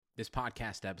This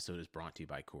podcast episode is brought to you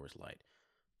by Coors Light.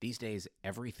 These days,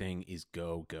 everything is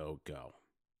go, go, go.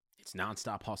 It's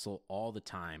nonstop hustle all the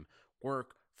time.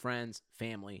 Work, friends,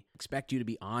 family expect you to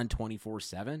be on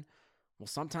 24/7. Well,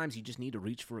 sometimes you just need to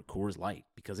reach for a Coors Light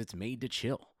because it's made to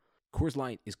chill. Coors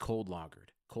Light is cold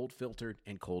lagered, cold filtered,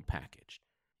 and cold packaged.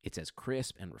 It's as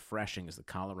crisp and refreshing as the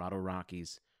Colorado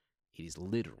Rockies. It is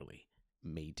literally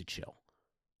made to chill.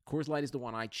 Coors Light is the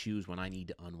one I choose when I need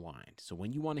to unwind. So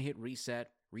when you want to hit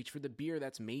reset, reach for the beer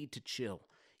that's made to chill.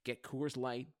 Get Coors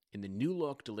Light in the new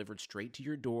look delivered straight to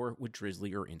your door with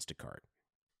Drizzly or Instacart.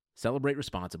 Celebrate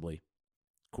responsibly.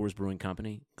 Coors Brewing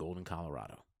Company, Golden,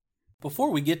 Colorado. Before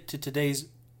we get to today's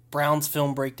Browns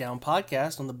Film Breakdown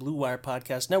podcast on the Blue Wire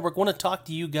Podcast Network, I want to talk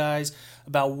to you guys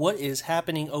about what is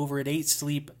happening over at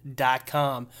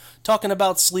 8sleep.com. Talking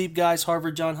about sleep, guys,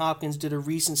 Harvard Johns Hopkins did a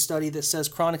recent study that says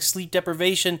chronic sleep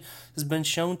deprivation has been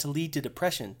shown to lead to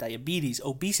depression, diabetes,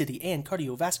 obesity, and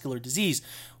cardiovascular disease,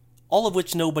 all of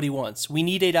which nobody wants. We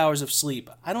need 8 hours of sleep.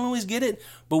 I don't always get it,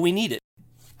 but we need it.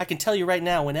 I can tell you right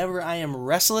now, whenever I am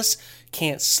restless,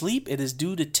 can't sleep, it is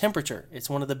due to temperature. It's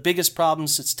one of the biggest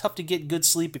problems. It's tough to get good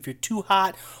sleep if you're too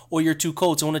hot or you're too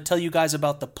cold. So I want to tell you guys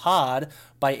about the Pod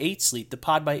by 8 Sleep. The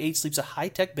Pod by 8 Sleep is a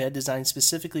high-tech bed designed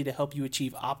specifically to help you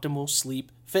achieve optimal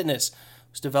sleep fitness. It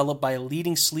was developed by a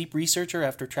leading sleep researcher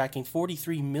after tracking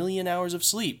 43 million hours of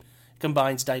sleep. It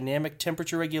combines dynamic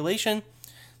temperature regulation,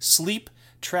 sleep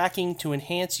tracking to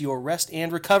enhance your rest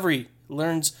and recovery. It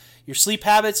learns your sleep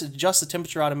habits, adjust the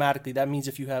temperature automatically. That means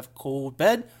if you have cold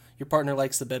bed, your partner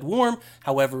likes the bed warm,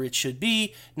 however it should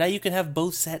be. Now you can have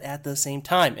both set at the same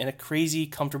time in a crazy,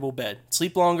 comfortable bed.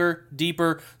 Sleep longer,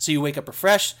 deeper, so you wake up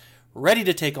refreshed, ready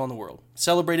to take on the world.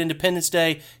 Celebrate Independence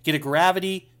Day. Get a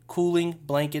gravity cooling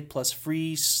blanket plus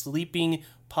free sleeping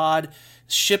pod.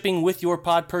 Shipping with your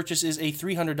pod purchase is a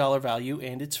 $300 value,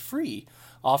 and it's free.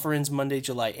 Offer ends Monday,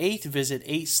 July 8th. Visit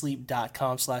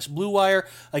 8sleep.com/bluewire.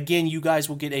 Again, you guys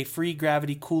will get a free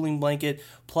gravity cooling blanket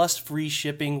plus free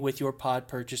shipping with your pod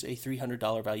purchase, a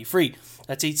 $300 value free.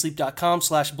 That's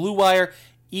 8sleep.com/bluewire,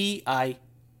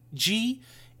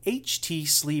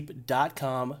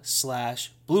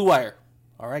 EIGHTsleep.com/bluewire.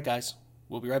 All right, guys,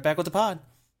 we'll be right back with the pod.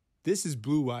 This is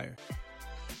Blue Wire.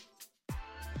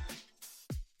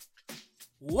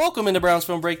 Welcome into Browns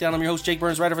Film Breakdown. I'm your host, Jake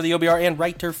Burns, writer for the OBR and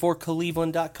writer for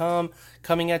Cleveland.com,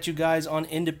 coming at you guys on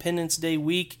Independence Day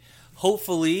week.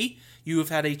 Hopefully, you have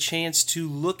had a chance to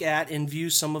look at and view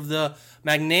some of the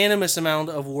magnanimous amount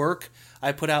of work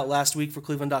I put out last week for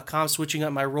Cleveland.com, switching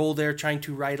up my role there, trying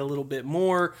to write a little bit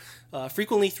more,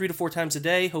 frequently 3 to 4 times a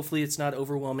day. Hopefully, it's not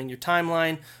overwhelming your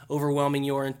timeline, overwhelming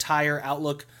your entire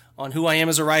outlook on who I am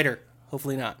as a writer.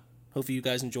 Hopefully not. Hopefully you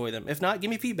guys enjoy them. If not, give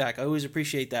me feedback. I always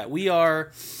appreciate that. We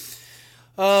are,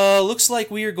 looks like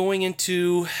we are going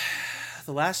into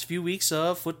the last few weeks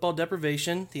of football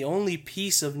deprivation. The only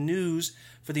piece of news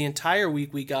for the entire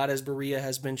week we got as Berea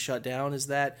has been shut down is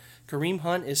that Kareem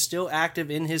Hunt is still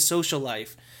active in his social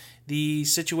life. The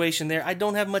situation there, I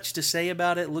don't have much to say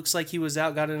about it. Looks like he was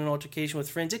out, got in an altercation with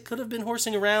friends. It could have been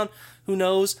horsing around. Who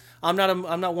knows? I'm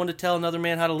not one to tell another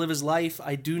man how to live his life.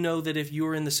 I do know that if you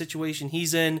are in the situation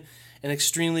he's in, an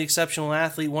extremely exceptional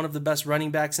athlete, one of the best running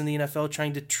backs in the NFL,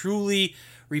 trying to truly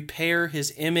repair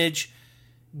his image,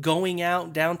 going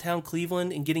out downtown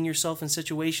Cleveland and getting yourself in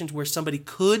situations where somebody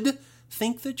could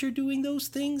think that you're doing those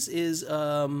things is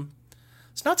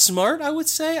it's not smart, I would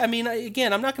say. I mean,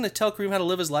 again, I'm not going to tell Kareem how to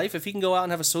live his life. If he can go out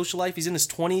and have a social life, he's in his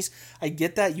 20s. I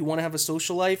get that. You want to have a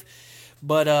social life.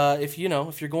 But if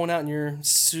you're going out in your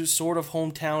sort of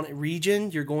hometown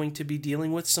region, you're going to be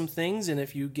dealing with some things. And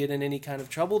if you get in any kind of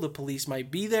trouble, the police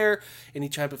might be there. Any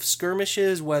type of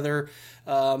skirmishes, whether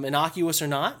innocuous or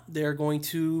not, they're going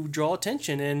to draw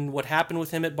attention. And what happened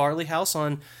with him at Barley House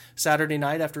on Saturday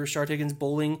night after Rashard Higgins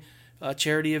bowling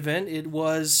charity event, it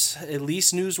was at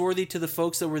least newsworthy to the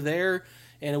folks that were there,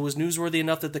 and it was newsworthy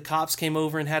enough that the cops came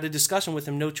over and had a discussion with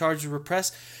him. No charges were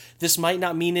pressed. This might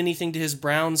not mean anything to his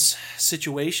Browns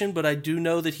situation, but I do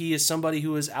know that he is somebody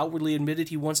who has outwardly admitted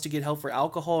he wants to get help for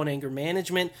alcohol and anger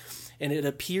management, and it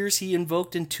appears he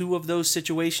invoked in 2 of those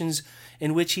situations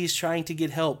in which he's trying to get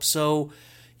help. So,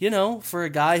 for a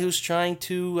guy who's trying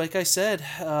to, like I said,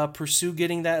 pursue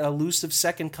getting that elusive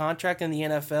second contract in the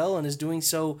NFL and is doing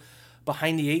so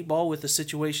behind the 8 ball with the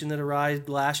situation that arrived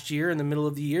last year in the middle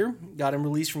of the year, got him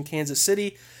released from Kansas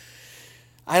City.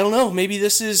 I don't know. Maybe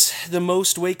this is the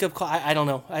most wake-up call. I don't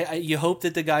know. You hope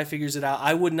that the guy figures it out.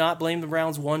 I would not blame the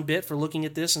Browns one bit for looking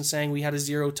at this and saying we had a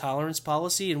zero-tolerance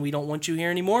policy and we don't want you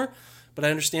here anymore. But I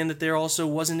understand that there also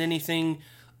wasn't anything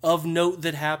of note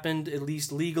that happened, at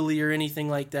least legally or anything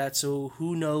like that. So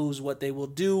who knows what they will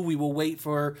do. We will wait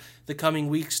for the coming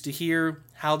weeks to hear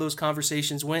how those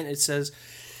conversations went. It says,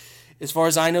 as far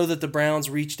as I know, that the Browns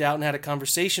reached out and had a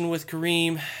conversation with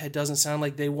Kareem. It doesn't sound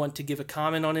like they want to give a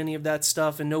comment on any of that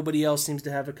stuff, and nobody else seems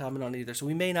to have a comment on it either. So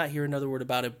we may not hear another word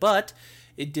about it, but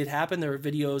it did happen. There are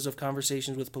videos of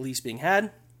conversations with police being had.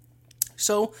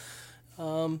 So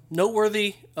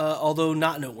noteworthy, although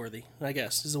not noteworthy, I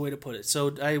guess, is the way to put it.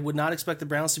 So I would not expect the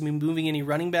Browns to be moving any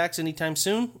running backs anytime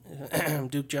soon,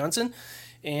 Duke Johnson,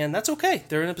 and that's okay.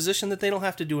 They're in a position that they don't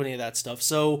have to do any of that stuff.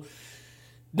 So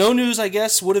no news, I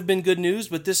guess, would have been good news,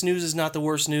 but this news is not the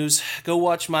worst news. Go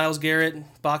watch Myles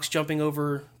Garrett box jumping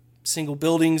over single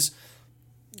buildings.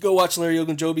 Go watch Larry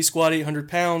Ogunjobi squat 800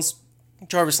 pounds.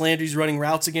 Jarvis Landry's running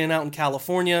routes again out in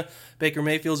California. Baker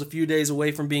Mayfield's a few days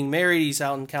away from being married. He's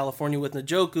out in California with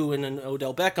Njoku and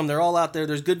Odell Beckham. They're all out there.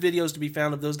 There's good videos to be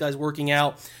found of those guys working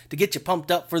out to get you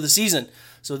pumped up for the season.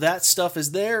 So that stuff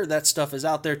is there. That stuff is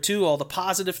out there too. All the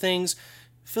positive things.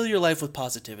 Fill your life with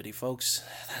positivity, folks.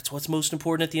 That's what's most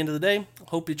important at the end of the day.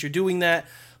 Hope that you're doing that.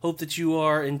 Hope that you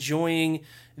are enjoying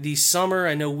the summer.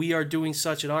 I know we are doing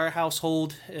such in our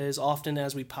household as often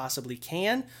as we possibly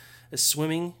can. As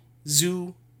swimming,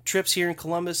 zoo trips here in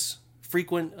Columbus,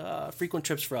 frequent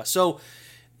trips for us. So,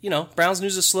 Browns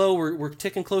news is slow. We're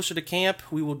ticking closer to camp.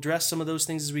 We will address some of those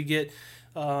things as we get,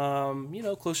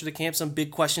 closer to camp. Some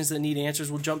big questions that need answers.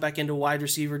 We'll jump back into wide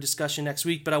receiver discussion next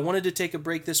week. But I wanted to take a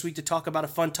break this week to talk about a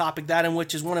fun topic, that in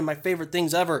which is one of my favorite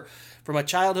things ever, from my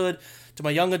childhood to my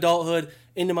young adulthood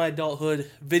into my adulthood,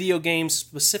 video games,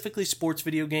 specifically sports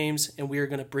video games. And we are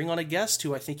going to bring on a guest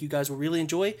who I think you guys will really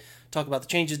enjoy. Talk about the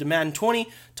changes to Madden 20,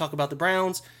 talk about the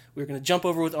Browns. We're going to jump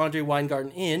over with Andre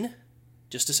Weingarten in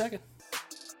just a second.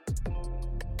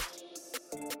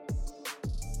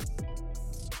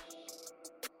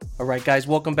 All right, guys,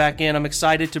 welcome back in. I'm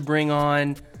excited to bring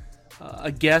on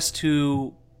a guest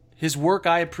who, his work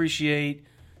I appreciate.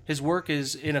 His work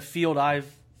is in a field I've,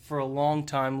 for a long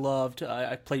time, loved.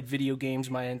 I've played video games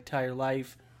my entire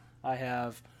life. I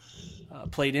have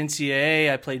played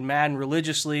NCAA. I played Madden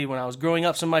religiously. When I was growing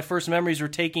up, some of my first memories were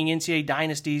taking NCAA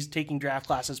dynasties, taking draft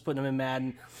classes, putting them in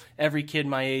Madden. Every kid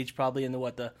my age, probably in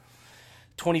the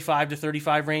 25 to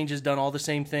 35 range, has done all the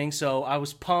same thing. So I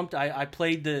was pumped. I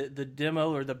played the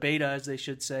demo, or the beta, as they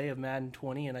should say, of Madden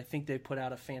 20, and I think they put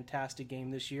out a fantastic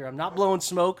game this year. I'm not blowing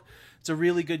smoke. It's a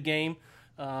really good game.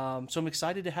 So I'm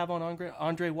excited to have on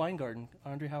Andre Weingarten.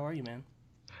 Andre, how are you, man?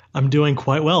 I'm doing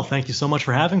quite well. Thank you so much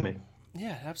for having me.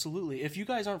 Yeah, absolutely. If you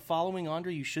guys aren't following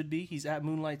Andre, you should be. He's at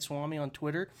Moonlight Swami on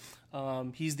Twitter.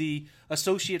 He's the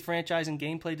associate franchise and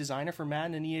gameplay designer for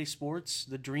Madden and EA Sports.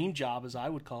 The dream job, as I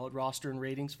would call it, roster and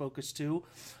ratings focus too.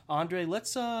 Andre,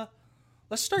 let's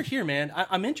start here, man.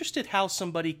 I'm interested how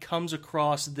somebody comes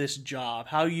across this job.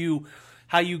 How you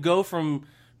go from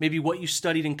maybe what you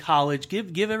studied in college.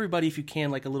 Give everybody, if you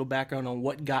can, like a little background on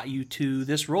what got you to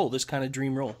this role, this kind of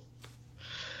dream role.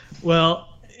 Well,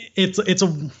 it's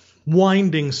a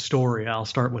winding story. I'll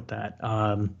start with that.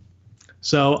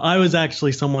 So I was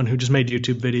actually someone who just made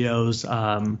YouTube videos,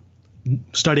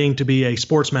 studying to be a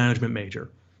sports management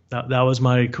major. That was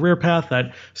my career path.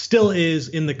 That still is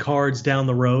in the cards down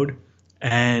the road.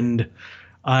 And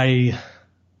I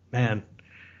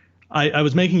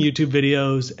was making YouTube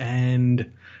videos,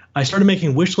 and I started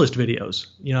making wish list videos.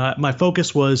 My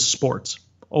focus was sports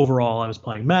overall. I was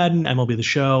playing Madden, MLB The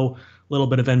Show, a little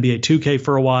bit of NBA 2K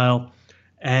for a while.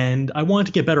 And I wanted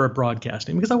to get better at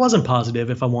broadcasting because I wasn't positive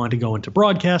if I wanted to go into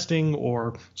broadcasting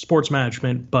or sports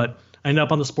management, but I ended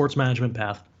up on the sports management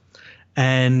path.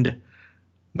 And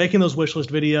making those wish list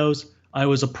videos, I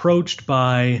was approached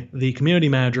by the community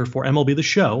manager for MLB The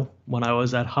Show when I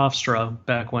was at Hofstra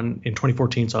back in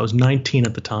 2014. So I was 19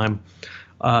 at the time.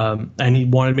 And he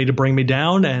wanted me to bring me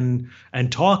down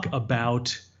and talk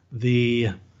about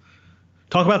the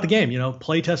game,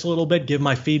 play test a little bit, give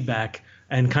my feedback,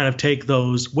 and kind of take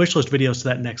those wish list videos to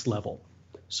that next level.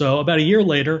 So about a year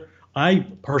later, I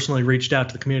personally reached out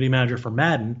to the community manager for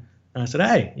Madden, and I said,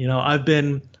 hey, I've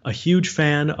been a huge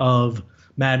fan of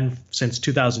Madden since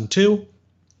 2002,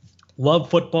 love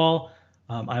football.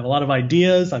 I have a lot of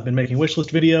ideas. I've been making wish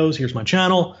list videos. Here's my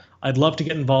channel. I'd love to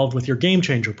get involved with your Game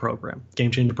Changer program.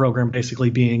 Game Changer program basically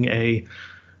being a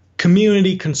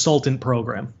community consultant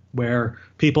program where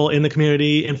people in the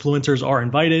community, influencers, are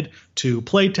invited to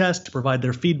play test, to provide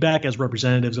their feedback as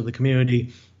representatives of the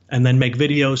community, and then make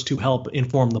videos to help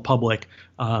inform the public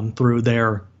through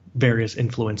their various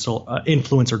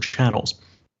influencer channels.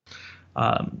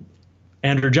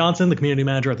 Andrew Johnson, the community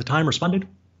manager at the time, responded,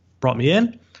 brought me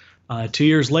in. 2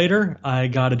 years later, I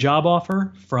got a job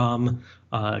offer from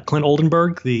Clint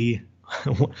Oldenburg, the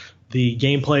the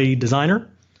gameplay designer.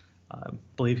 I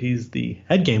believe he's the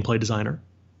head gameplay designer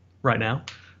right now,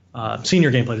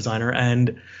 senior gameplay designer,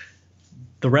 and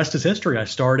the rest is history. I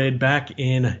started back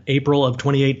in April of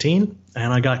 2018,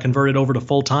 and I got converted over to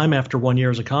full-time after 1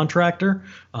 year as a contractor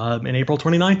in April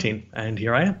 2019, and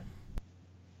here I am.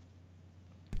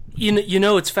 You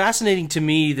know, it's fascinating to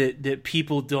me that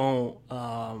people don't,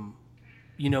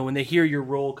 when they hear your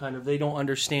role, kind of, they don't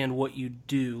understand what you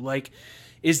do. Like,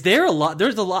 is there a lot?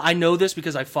 There's a lot. I know this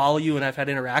because I follow you and I've had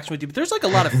interaction with you. But there's like a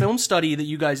lot of film study that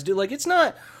you guys do. Like, it's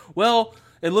not. Well,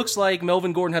 it looks like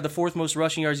Melvin Gordon had the fourth most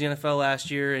rushing yards in the NFL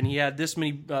last year, and he had this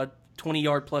many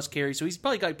 20-yard plus carries. So he's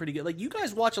probably got pretty good. Like, you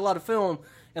guys watch a lot of film,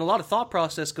 and a lot of thought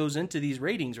process goes into these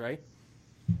ratings, right?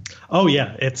 Oh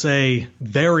yeah, it's a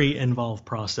very involved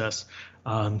process.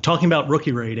 Talking about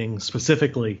rookie ratings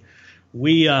specifically,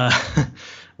 we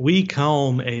we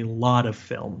comb a lot of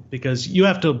film because you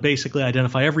have to basically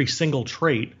identify every single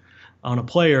trait on a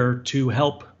player to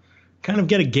help kind of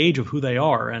get a gauge of who they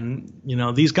are. And,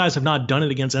 these guys have not done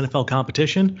it against NFL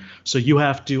competition, so you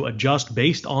have to adjust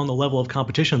based on the level of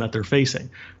competition that they're facing.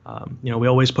 We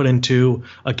always put into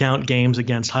account games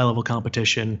against high-level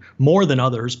competition more than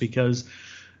others because,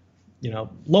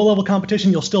 low-level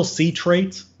competition, you'll still see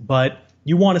traits, but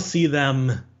you want to see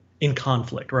them in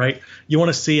conflict, right? You want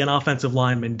to see an offensive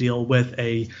lineman deal with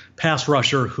a pass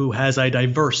rusher who has a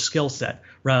diverse skill set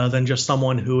rather than just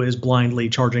someone who is blindly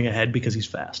charging ahead because he's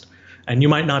fast. And you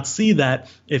might not see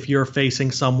that if you're facing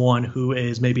someone who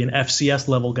is maybe an FCS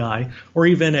level guy or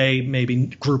even a maybe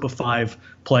group of 5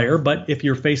 player. But if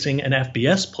you're facing an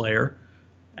FBS player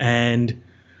and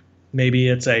maybe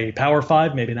it's a Power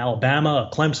 5, maybe an Alabama,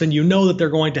 a Clemson, you know that they're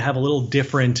going to have a little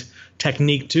different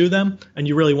technique to them, and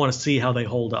you really want to see how they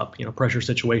hold up, pressure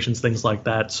situations, things like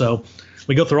that. So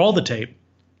we go through all the tape,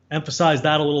 emphasize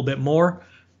that a little bit more,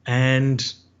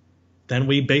 and then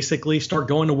we basically start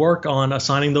going to work on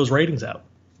assigning those ratings out.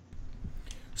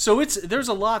 So there's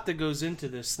a lot that goes into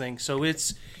this thing. So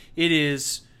it's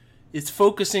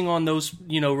focusing on those,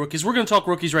 rookies. We're going to talk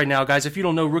rookies right now, guys. If you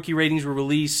don't know, rookie ratings were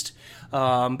released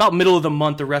about middle of the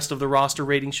month. The rest of the roster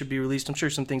ratings should be released. I'm sure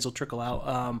some things will trickle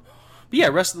out. But yeah,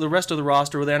 the rest of the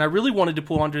roster were there. And I really wanted to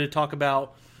pull on to talk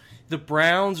about the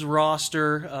Browns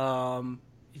roster.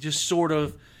 Just sort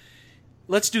of,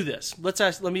 let's do this.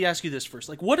 Let me ask you this first.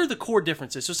 Like, what are the core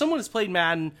differences? So someone has played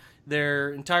Madden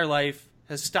their entire life,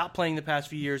 has stopped playing the past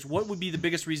few years. What would be the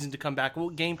biggest reason to come back?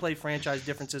 What gameplay franchise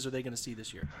differences are they going to see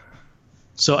this year?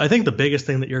 So I think the biggest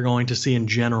thing that you're going to see in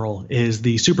general is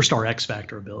the Superstar X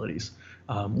Factor abilities.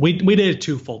 We did it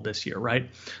twofold this year, right?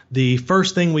 The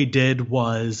first thing we did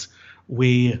was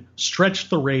we stretched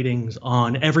the ratings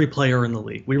on every player in the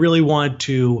league. We really wanted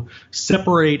to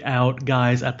separate out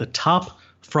guys at the top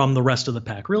from the rest of the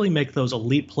pack, really make those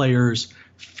elite players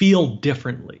feel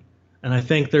differently. And I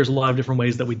think there's a lot of different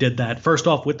ways that we did that. First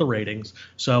off, with the ratings.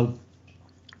 So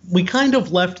we kind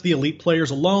of left the elite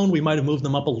players alone. We might have moved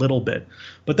them up a little bit.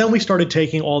 But then we started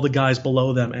taking all the guys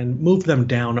below them and moved them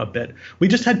down a bit. We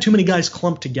just had too many guys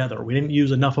clumped together. We didn't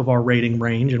use enough of our rating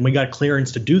range, and we got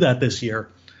clearance to do that this year.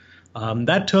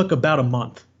 That took about a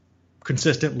month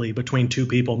consistently between two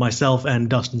people, myself and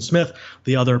Dustin Smith,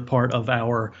 the other part of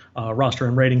our roster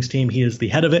and ratings team. He is the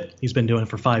head of it. He's been doing it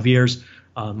for 5 years.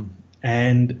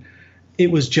 And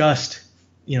it was just,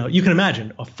 you can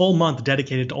imagine a full month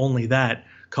dedicated to only that,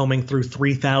 combing through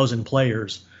 3,000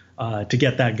 players to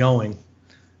get that going.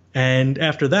 And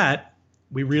after that,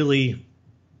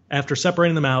 after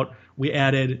separating them out, we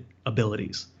added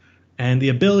abilities. And the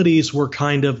abilities were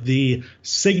kind of the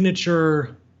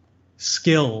signature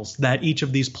skills that each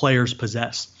of these players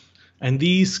possess. And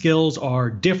these skills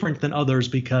are different than others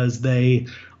because they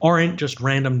aren't just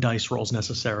random dice rolls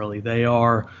necessarily. They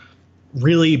are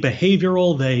really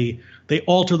behavioral. They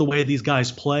alter the way these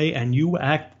guys play, and you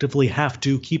actively have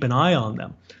to keep an eye on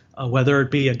them. Whether it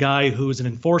be a guy who's an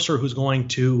enforcer who's going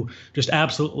to just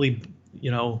absolutely,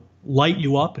 light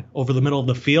you up over the middle of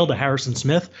the field, a Harrison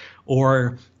Smith,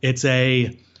 or it's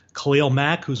a Khalil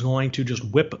Mack who's going to just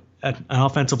whip an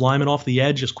offensive lineman off the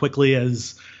edge as quickly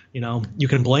as, you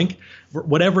can blink.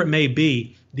 Whatever it may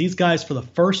be, these guys for the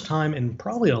first time in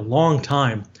probably a long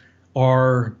time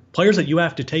are players that you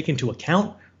have to take into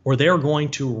account or they're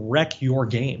going to wreck your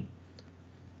game.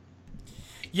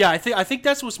 Yeah, I think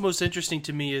that's what's most interesting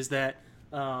to me is that,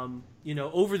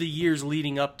 over the years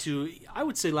leading up to, I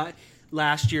would say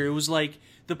last year, it was like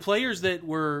the players that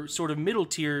were sort of middle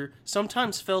tier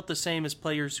sometimes felt the same as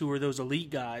players who were those elite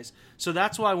guys. So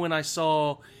that's why when I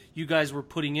saw you guys were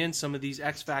putting in some of these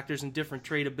X factors and different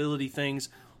trade ability things,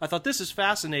 I thought this is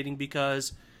fascinating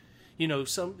because,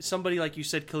 somebody like you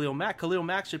said, Khalil Mack. Khalil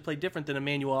Mack should play different than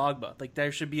Emmanuel Ogbah. Like,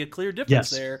 there should be a clear difference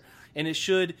there, and it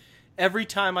should. Every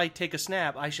time I take a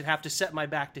snap, I should have to set my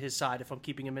back to his side if I'm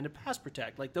keeping him in a pass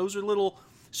protect. Like, those are little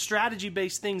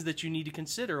strategy-based things that you need to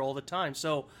consider all the time.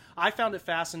 So I found it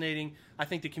fascinating. I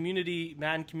think the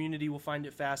Madden community will find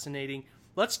it fascinating.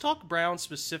 Let's talk Browns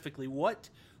specifically.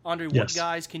 Andre, what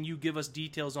guys can you give us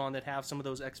details on that have some of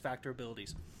those X-Factor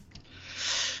abilities?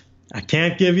 I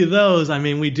can't give you those. I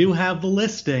mean, we do have the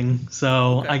listing,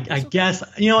 so I guess,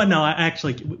 you know what? No,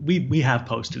 we have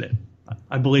posted it.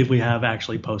 I believe we have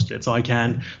actually posted it, so I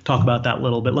can talk about that a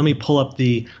little bit. Let me pull up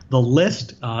the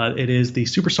list. It is the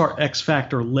Superstar X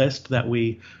Factor list that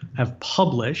we have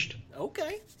published.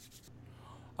 Okay.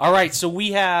 All right, so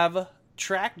we have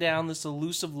tracked down this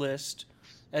elusive list.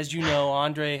 As you know,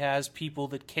 Andre has people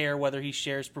that care whether he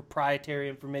shares proprietary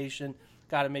information.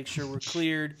 Got to make sure we're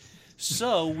cleared.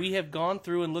 So we have gone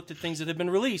through and looked at things that have been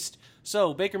released.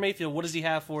 So Baker Mayfield, what does he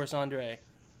have for us, Andre?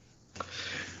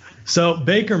 So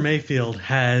Baker Mayfield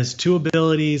has 2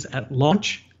 abilities at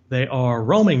launch. They are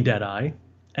Roaming Deadeye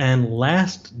and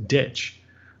Last Ditch.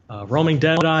 Roaming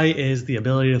Deadeye is the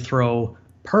ability to throw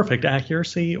perfect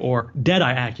accuracy or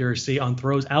Deadeye accuracy on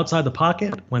throws outside the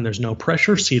pocket when there's no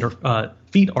pressure,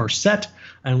 feet are set.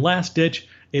 And Last Ditch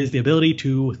is the ability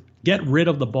to get rid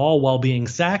of the ball while being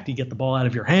sacked. You get the ball out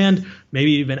of your hand,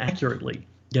 maybe even accurately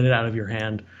get it out of your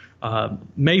hand.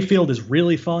 Mayfield is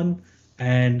really fun,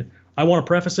 and I want to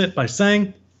preface it by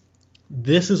saying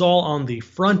this is all on the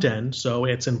front end, so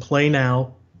it's in play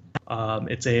now.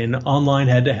 It's an online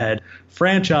head-to-head.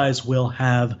 Franchise will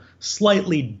have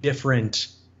slightly different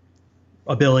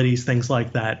abilities, things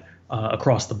like that,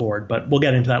 across the board, but we'll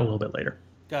get into that a little bit later.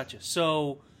 Gotcha.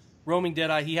 So, Roaming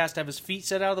Deadeye, he has to have his feet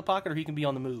set out of the pocket, or he can be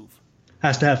on the move?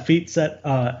 Has to have feet set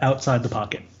outside the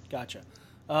pocket. Gotcha.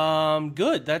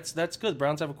 Good. That's good.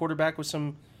 Browns have a quarterback with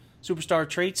some superstar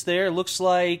traits there. It looks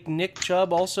like Nick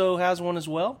Chubb also has one as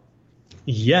well.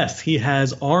 Yes, he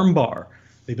has armbar,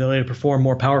 the ability to perform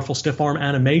more powerful stiff arm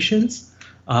animations.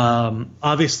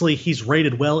 Obviously, he's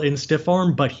rated well in stiff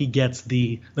arm, but he gets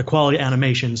the quality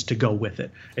animations to go with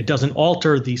it. It doesn't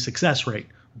alter the success rate,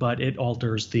 but it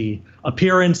alters the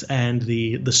appearance and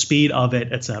the speed of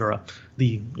it, etc.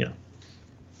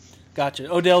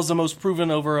 Gotcha. Odell's the most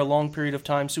proven over a long period of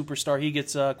time superstar. He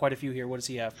gets quite a few here. What does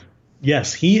he have?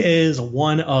 Yes, he is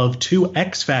one of 2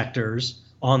 X Factors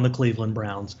on the Cleveland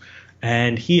Browns,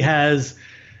 and he has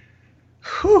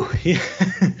he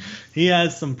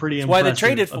has some pretty impressive why they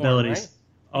traded for abilities. Him,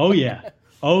 right? Oh yeah,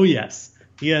 oh yes,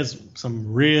 he has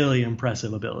some really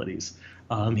impressive abilities.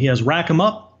 He has Rack 'em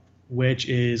Up, which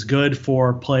is good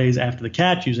for plays after the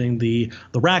catch using the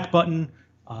rack button.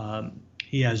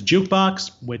 He has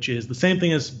Jukebox, which is the same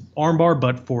thing as armbar,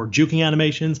 but for juking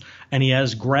animations. And he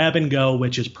has Grab and Go,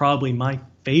 which is probably my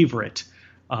favorite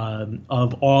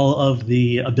of all of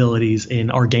the abilities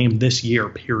in our game this year,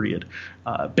 period.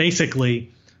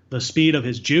 Basically, the speed of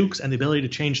his jukes and the ability to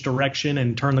change direction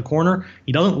and turn the corner,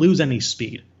 he doesn't lose any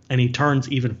speed, and he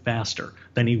turns even faster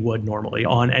than he would normally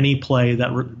on any play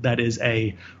that is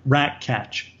a rack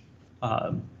catch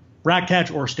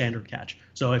or standard catch.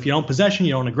 So if you don't possession,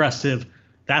 you don't aggressive,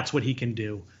 that's what he can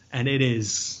do. And it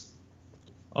is,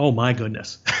 oh my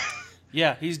goodness.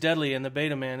 Yeah, he's deadly. And the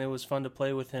beta, man, it was fun to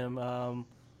play with him.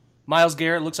 Myles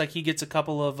Garrett looks like he gets a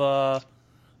couple of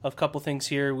things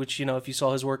here, which, if you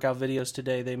saw his workout videos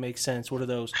today, they make sense. What are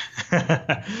those?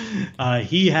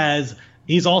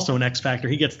 He's also an X Factor.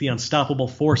 He gets the Unstoppable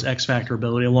Force X Factor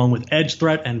ability along with Edge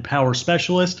Threat and Power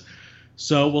Specialist.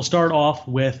 So we'll start off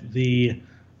with the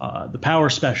Power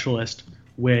Specialist,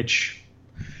 which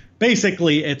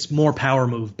basically it's more power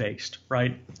move based,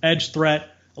 right? Edge Threat,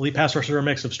 elite pass rushers are a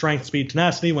mix of strength, speed,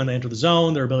 tenacity. When they enter the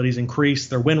zone, their abilities increase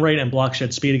their win rate and block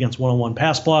shed speed against one-on-one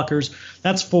pass blockers.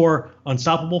 That's for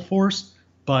Unstoppable Force,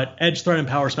 but Edge Threat and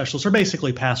Power Specialists are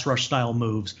basically pass rush style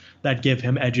moves that give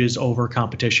him edges over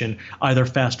competition, either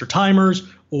faster timers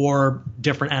or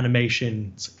different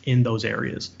animations in those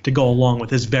areas to go along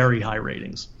with his very high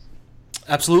ratings.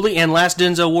 Absolutely, and Last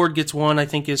Denzel Ward gets one I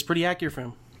think is pretty accurate for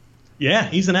him. Yeah,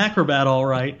 he's an acrobat, all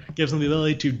right. Gives him the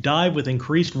ability to dive with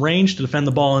increased range to defend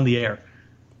the ball in the air.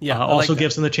 Yeah, also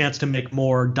gives him the chance to make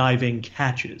more diving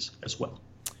catches as well.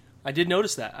 I did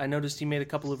notice that. I noticed he made a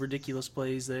couple of ridiculous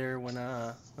plays there when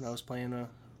I was playing a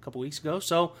couple weeks ago.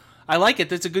 So I like it.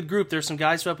 That's a good group. There's some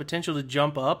guys who have potential to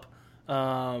jump up,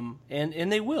 and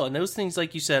they will. And those things,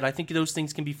 like you said, I think those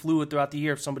things can be fluid throughout the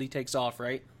year if somebody takes off,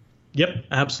 right? Yep,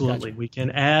 absolutely. Gotcha. We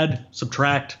can add,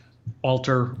 subtract,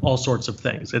 alter, all sorts of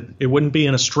things. It wouldn't be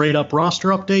in a straight-up roster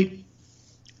update,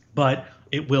 but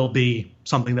it will be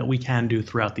something that we can do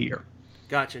throughout the year.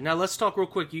 Gotcha. Now let's talk real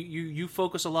quick. You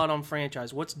focus a lot on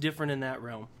franchise. What's different in that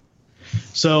realm?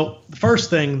 So the first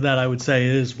thing that I would say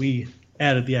is we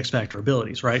added the X Factor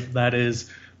abilities, right? That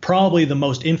is probably the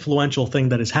most influential thing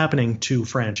that is happening to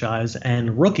franchise,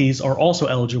 and rookies are also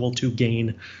eligible to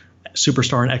gain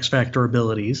Superstar and X Factor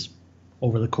abilities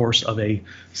over the course of a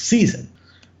season.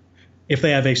 If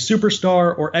they have a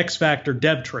Superstar or X Factor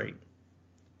dev trait,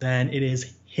 then it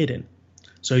is hidden.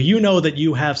 So you know that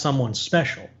you have someone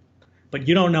special, but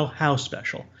you don't know how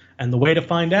special. And the way to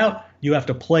find out, you have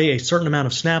to play a certain amount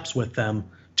of snaps with them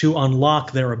to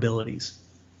unlock their abilities.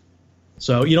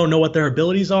 So you don't know what their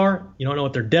abilities are, you don't know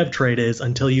what their dev trait is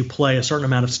until you play a certain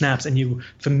amount of snaps and you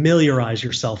familiarize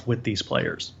yourself with these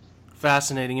players.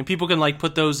 Fascinating. And people can like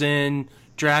put those in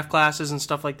draft classes and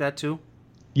stuff like that too?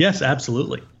 Yes,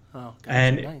 absolutely. Oh, gotcha.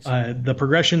 And Nice. The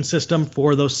progression system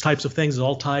for those types of things is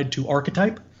all tied to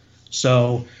archetype.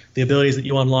 So the abilities that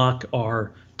you unlock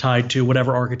are tied to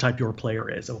whatever archetype your player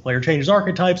is. If a player changes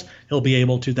archetypes, he'll be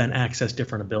able to then access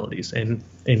different abilities in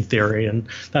theory. And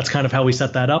that's kind of how we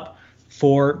set that up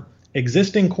for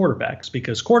existing quarterbacks,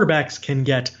 because quarterbacks can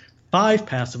get 5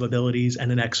 passive abilities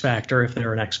and an X Factor if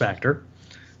they're an X Factor,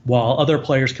 while other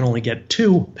players can only get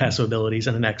 2 passive abilities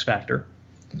and an X Factor.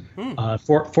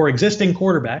 For existing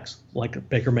quarterbacks, like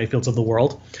Baker Mayfield's of the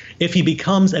world, if he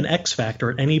becomes an X Factor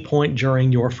at any point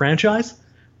during your franchise,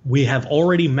 we have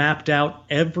already mapped out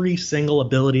every single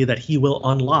ability that he will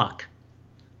unlock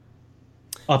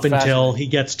up until he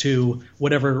gets to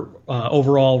whatever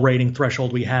overall rating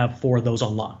threshold we have for those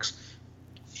unlocks.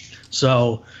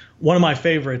 So one of my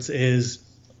favorites is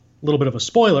a little bit of a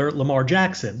spoiler, Lamar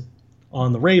Jackson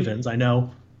on the Ravens. I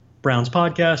know, Browns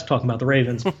podcast, talking about the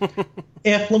Ravens.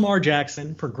 If Lamar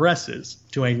Jackson progresses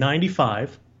to a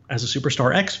 95 as a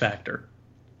Superstar X Factor,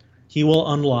 he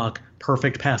will unlock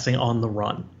perfect passing on the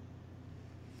run.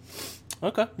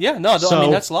 Okay. Yeah, no, I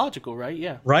mean, that's logical, right?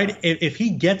 Yeah. Right? If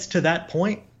he gets to that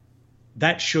point,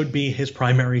 that should be his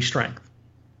primary strength.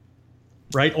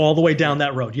 Right? All the way down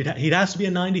that road. He has to be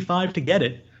a 95 to get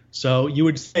it. So you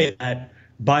would say that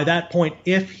by that point,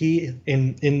 if he,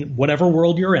 in whatever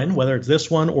world you're in, whether it's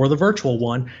this one or the virtual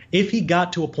one, if he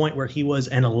got to a point where he was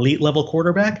an elite level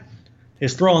quarterback,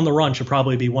 his throw on the run should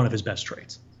probably be one of his best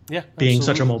traits. Yeah, being absolutely.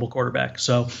 such a mobile quarterback.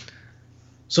 So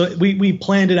we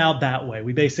planned it out that way.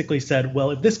 We basically said,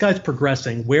 well, if this guy's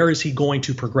progressing, where is he going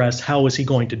to progress? How is he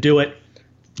going to do it?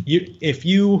 If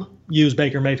you use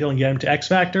Baker Mayfield and get him to X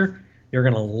Factor, you're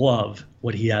going to love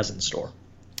what he has in store.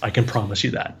 I can promise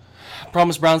you that. I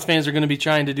promise Browns fans are going to be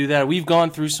trying to do that. We've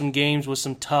gone through some games with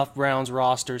some tough Browns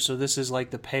rosters, so this is like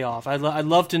the payoff. I'd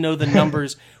love to know the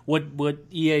numbers, what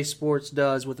EA Sports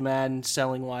does with Madden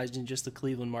selling-wise in just the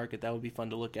Cleveland market. That would be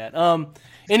fun to look at.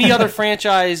 Any other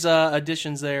franchise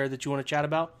additions there that you want to chat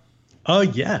about?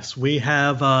 Yes. We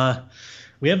have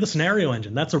the scenario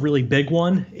engine. That's a really big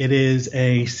one. It is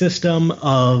a system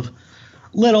of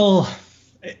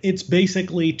it's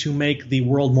basically to make the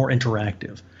world more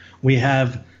interactive. We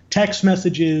have text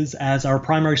messages as our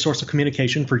primary source of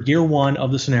communication for year one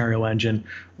of the scenario engine,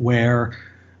 where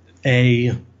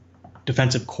a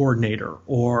defensive coordinator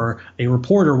or a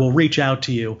reporter will reach out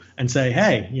to you and say,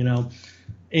 hey,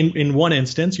 in one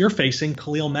instance, you're facing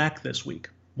Khalil Mack this week.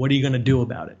 What are you going to do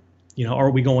about it?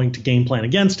 Are we going to game plan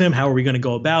against him? How are we going to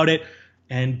go about it?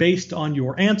 And based on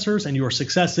your answers and your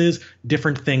successes,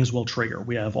 different things will trigger.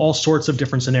 We have all sorts of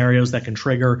different scenarios that can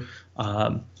trigger.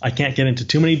 I can't get into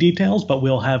too many details, but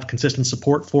we'll have consistent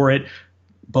support for it,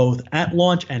 both at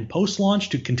launch and post-launch,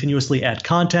 to continuously add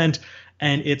content.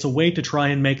 And it's a way to try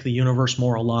and make the universe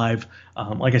more alive.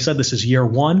 Like I said, this is year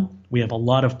one. We have a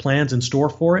lot of plans in store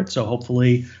for it. So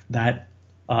hopefully that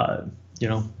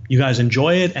you guys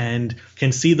enjoy it and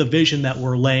can see the vision that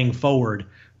we're laying forward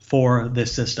for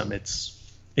this system.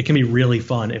 It can be really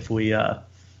fun if we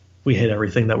hit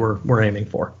everything that we're aiming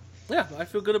for. Yeah, I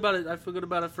feel good about it. I feel good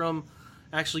about it from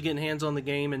actually getting hands on the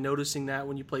game and noticing that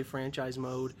when you play franchise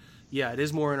mode. Yeah, it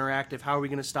is more interactive. How are we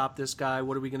going to stop this guy?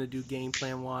 What are we going to do game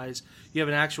plan wise? You have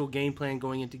an actual game plan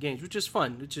going into games, which is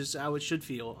fun, which is how it should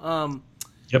feel.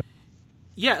 Yep.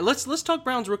 Yeah, let's talk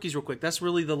Browns rookies real quick. That's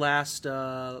really the last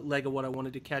leg of what I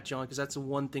wanted to catch on, because that's the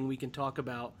one thing we can talk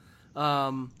about.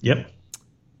 Yep.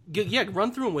 Yeah,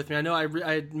 run through them with me. I know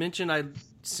I had mentioned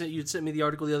you'd sent me the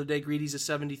article the other day. Greedy's a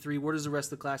 73. Where does the rest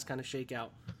of the class kind of shake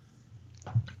out?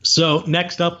 So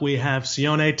next up we have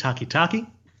Sione Takitaki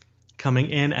coming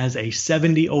in as a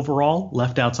 70 overall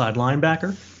left outside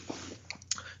linebacker.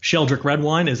 Sheldrick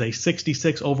Redwine is a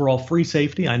 66 overall free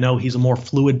safety. I know he's a more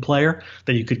fluid player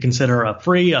that you could consider a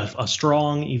free, a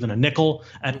strong, even a nickel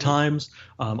at times.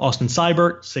 Austin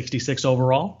Seibert, 66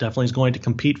 overall, definitely is going to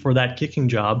compete for that kicking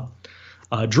job.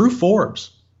 Drew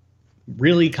Forbes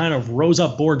really kind of rose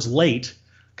up boards late,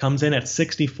 comes in at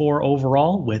 64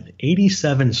 overall with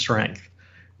 87 strength.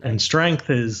 And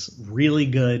strength is really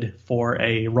good for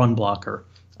a run blocker.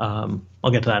 I'll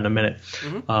get to that in a minute.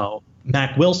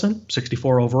 Mac Wilson,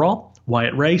 64 overall.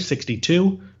 Wyatt Ray,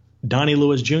 62. Donnie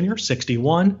Lewis Jr.,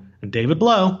 61. And David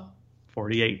Blow,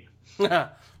 48.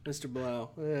 Mr. Blow.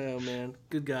 Oh, man.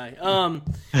 Good guy.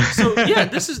 So, yeah,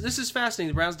 this is fascinating.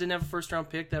 The Browns didn't have a first-round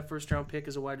pick. That first-round pick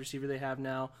is a wide receiver they have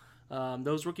now.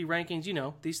 Those rookie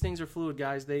rankings, these things are fluid,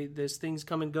 guys. These things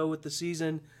come and go with the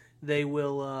season. They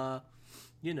will...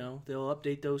 they'll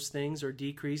update those things or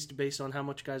decrease based on how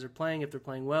much guys are playing, if they're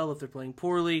playing well, if they're playing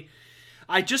poorly.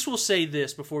 I just will say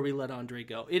this before we let Andre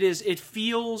go. It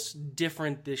feels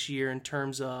different this year in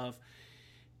terms of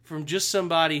from just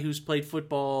somebody who's played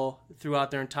football throughout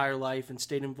their entire life and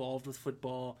stayed involved with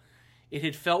football. It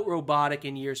had felt robotic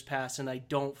in years past, and I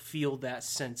don't feel that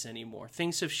sense anymore.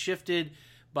 Things have shifted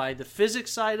by the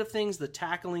physics side of things. The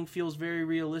tackling feels very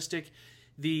realistic.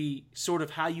 The sort of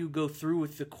how you go through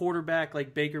with the quarterback,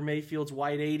 like Baker Mayfield's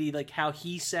wide 80, like how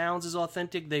he sounds is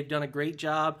authentic. They've done a great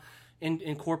job in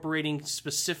incorporating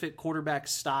specific quarterback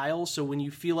styles. So when you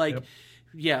feel like,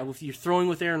 if you're throwing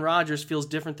with Aaron Rodgers feels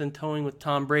different than throwing with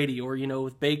Tom Brady or,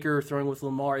 with Baker or throwing with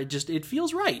Lamar. It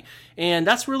feels right. And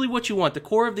that's really what you want. The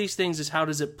core of these things is how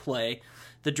does it play?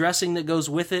 The dressing that goes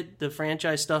with it, the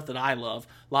franchise stuff that I love,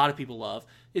 a lot of people love.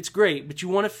 It's great, but you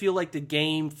want to feel like the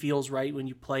game feels right when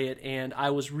you play it, and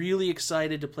I was really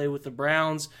excited to play with the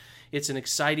Browns. It's an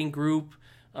exciting group,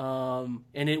 and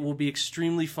it will be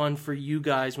extremely fun for you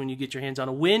guys when you get your hands on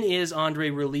it. When is Andre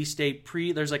release date?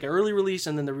 There's like an early release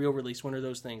and then the real release. When are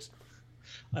those things?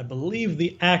 I believe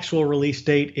the actual release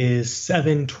date is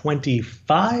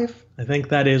 7/25. I think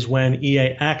that is when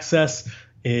EA Access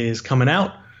is coming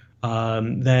out.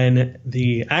 Then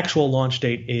the actual launch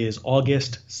date is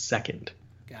August 2nd.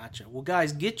 Gotcha. Well,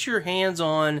 guys, get your hands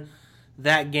on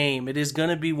that game. It is going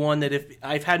to be one that if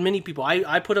I've had many people,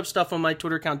 I put up stuff on my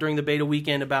Twitter account during the beta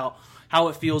weekend about how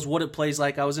it feels, what it plays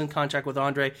like. I was in contact with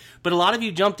Andre, but a lot of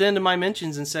you jumped into my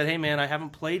mentions and said, hey man, I haven't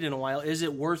played in a while. Is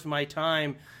it worth my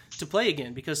time to play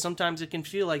again? Because sometimes it can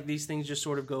feel like these things just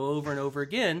sort of go over and over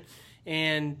again.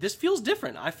 And this feels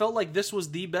different. I felt like this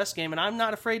was the best game, and I'm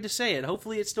not afraid to say it.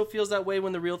 Hopefully it still feels that way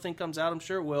when the real thing comes out. I'm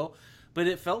sure it will. But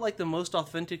it felt like the most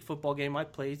authentic football game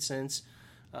I've played since,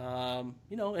 NFL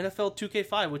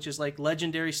 2K5, which is like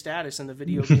legendary status in the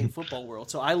video game football world.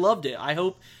 So I loved it. I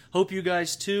hope you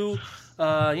guys too,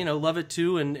 love it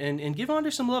too, and give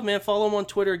Andre some love, man. Follow him on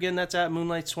Twitter again. That's at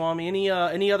Moonlight Swami.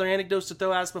 Any other anecdotes to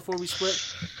throw at us before we split?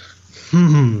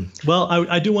 Well,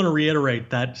 I do want to reiterate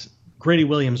that Grady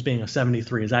Williams being a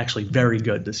 73 is actually very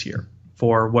good this year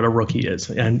for what a rookie is,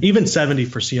 and even 70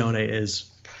 for Sione is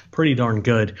pretty darn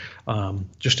good.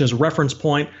 Just as a reference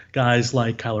point, guys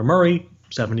like Kyler Murray,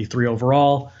 73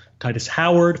 overall, Titus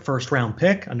Howard, first-round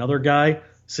pick, another guy,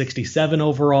 67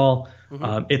 overall.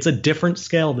 It's a different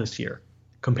scale this year.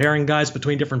 Comparing guys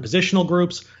between different positional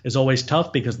groups is always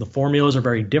tough because the formulas are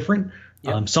very different.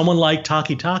 Yep. Someone like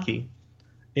Taki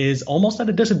is almost at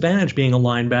a disadvantage being a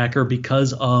linebacker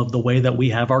because of the way that we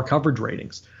have our coverage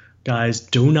ratings. Guys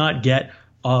do not get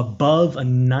above a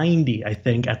 90, I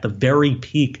think, at the very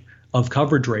peak of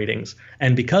coverage ratings.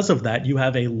 And because of that, you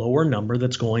have a lower number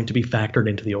that's going to be factored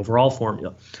into the overall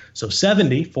formula. So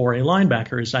 70 for a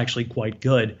linebacker is actually quite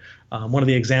good. One of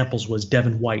the examples was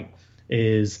Devin White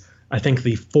is, I think,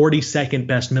 the 42nd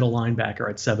best middle linebacker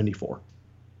at 74. Wow.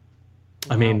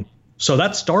 I mean, so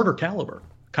that's starter caliber.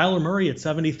 Kyler Murray at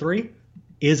 73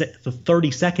 is the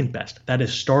 32nd best. That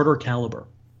is starter caliber.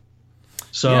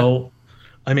 So, yeah.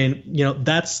 I mean,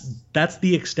 that's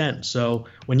the extent. So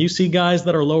when you see guys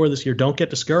that are lower this year, don't get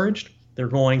discouraged. They're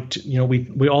going to,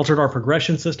 we altered our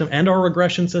progression system and our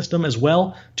regression system as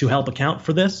well to help account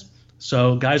for this.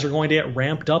 So guys are going to get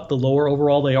ramped up the lower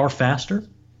overall they are faster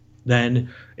than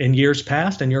in years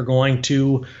past, and you're going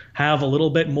to have a little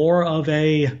bit more of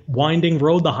a winding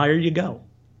road the higher you go.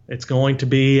 It's going to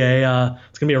be a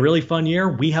really fun year.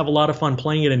 We have a lot of fun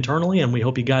playing it internally, and we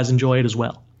hope you guys enjoy it as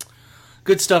well.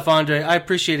 Good stuff, Andre. I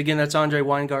appreciate it. Again, that's Andre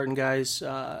Weingarten, guys.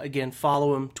 Again,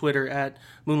 follow him, Twitter, at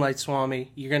Moonlight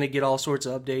Swami. You're going to get all sorts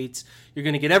of updates. You're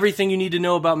going to get everything you need to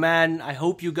know about Madden. I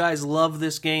hope you guys love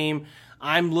this game.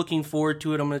 I'm looking forward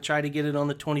to it. I'm going to try to get it on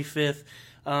the 25th.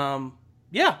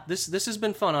 This has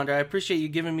been fun, Andre. I appreciate you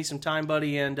giving me some time,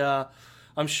 buddy, and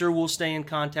I'm sure we'll stay in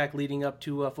contact leading up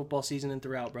to football season and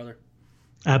throughout, brother.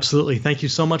 Absolutely. Thank you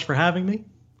so much for having me.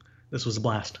 This was a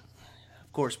blast.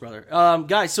 Of course, brother.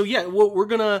 Guys, so yeah, we're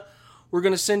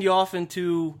gonna send you off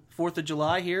into 4th of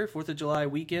July here, 4th of July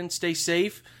weekend. Stay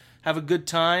safe. have a good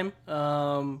time.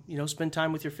 Spend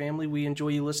time with your family. We enjoy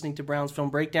you listening to Browns Film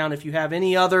Breakdown. If you have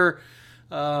any other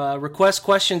request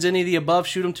questions, any of the above,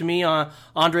 shoot them to me.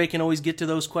 Andre can always get to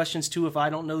those questions too if I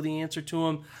don't know the answer to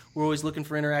them. We're always looking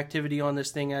for interactivity on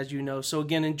this thing, as you know. So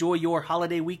again, enjoy your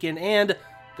holiday weekend and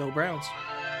go Browns.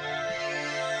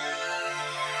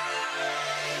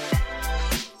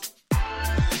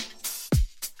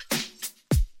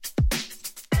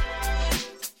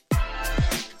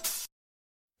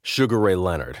 Sugar Ray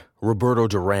Leonard, Roberto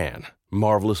Duran,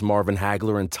 Marvelous Marvin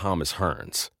Hagler, and Thomas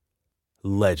Hearns.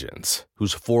 Legends,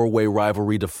 whose four-way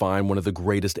rivalry defined one of the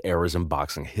greatest eras in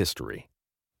boxing history.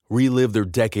 Relive their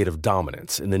decade of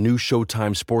dominance in the new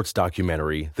Showtime sports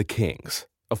documentary, The Kings,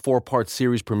 a 4-part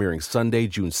series premiering Sunday,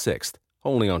 June 6th,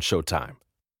 only on Showtime.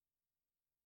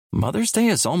 Mother's Day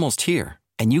is almost here,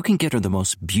 and you can get her the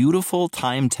most beautiful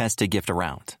time-tested gift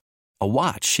around. A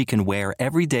watch she can wear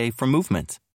every day from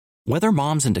Movement. Whether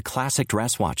mom's into classic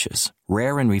dress watches,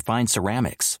 rare and refined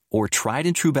ceramics, or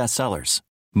tried-and-true bestsellers,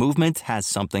 Movement has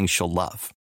something she'll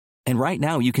love. And right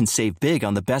now, you can save big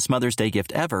on the best Mother's Day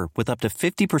gift ever with up to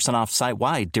 50% off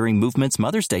site-wide during Movement's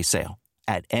Mother's Day sale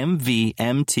at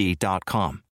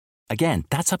MVMT.com. Again,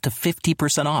 that's up to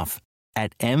 50% off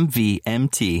at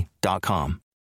MVMT.com.